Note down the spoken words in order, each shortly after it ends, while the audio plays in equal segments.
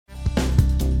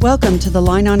Welcome to the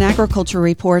Line on Agriculture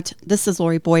Report. This is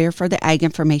Lori Boyer for the Ag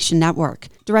Information Network.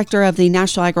 Director of the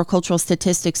National Agricultural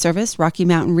Statistics Service, Rocky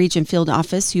Mountain Region Field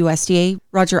Office, USDA,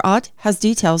 Roger Ott, has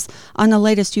details on the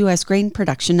latest U.S. grain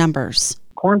production numbers.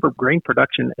 Corn grain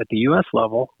production at the U.S.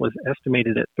 level was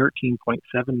estimated at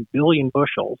 13.7 billion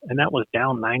bushels, and that was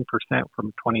down 9% from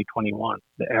 2021.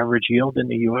 The average yield in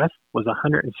the U.S. was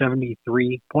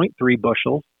 173.3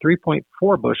 bushels,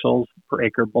 3.4 bushels per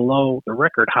acre below the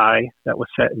record high that was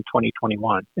set in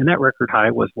 2021. And that record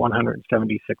high was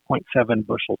 176.7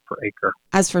 bushels per acre.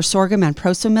 As for sorghum and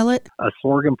proso millet,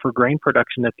 sorghum for grain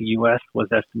production at the U.S. was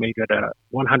estimated at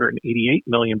 188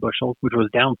 million bushels, which was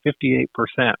down 58%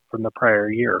 from the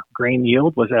prior year. Grain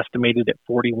yield was estimated at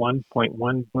 41.1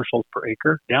 bushels per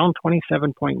acre, down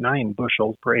 27.9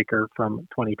 bushels per acre from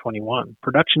 2021.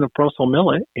 Production of proso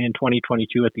millet in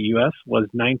 2022 at the U.S. was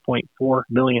 9.4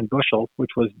 million bushels,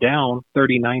 which was down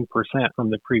 39% from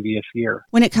the previous year.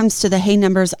 When it comes to the hay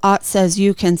numbers, Ott says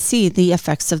you can see the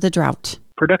effects of the drought.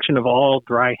 Production of all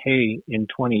dry hay in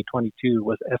 2022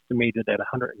 was estimated at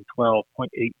 112.8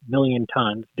 million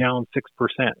tons, down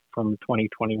 6% from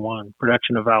 2021.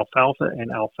 Production of alfalfa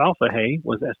and alfalfa hay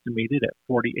was estimated at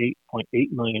 48.8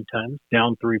 million tons,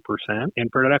 down 3%, and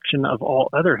production of all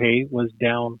other hay was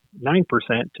down 9%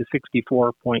 to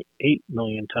 64.8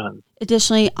 million tons.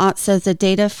 Additionally, Ott says the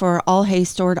data for all hay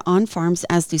stored on farms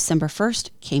as December 1st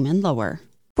came in lower.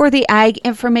 For the Ag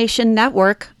Information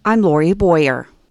Network, I'm Lori Boyer.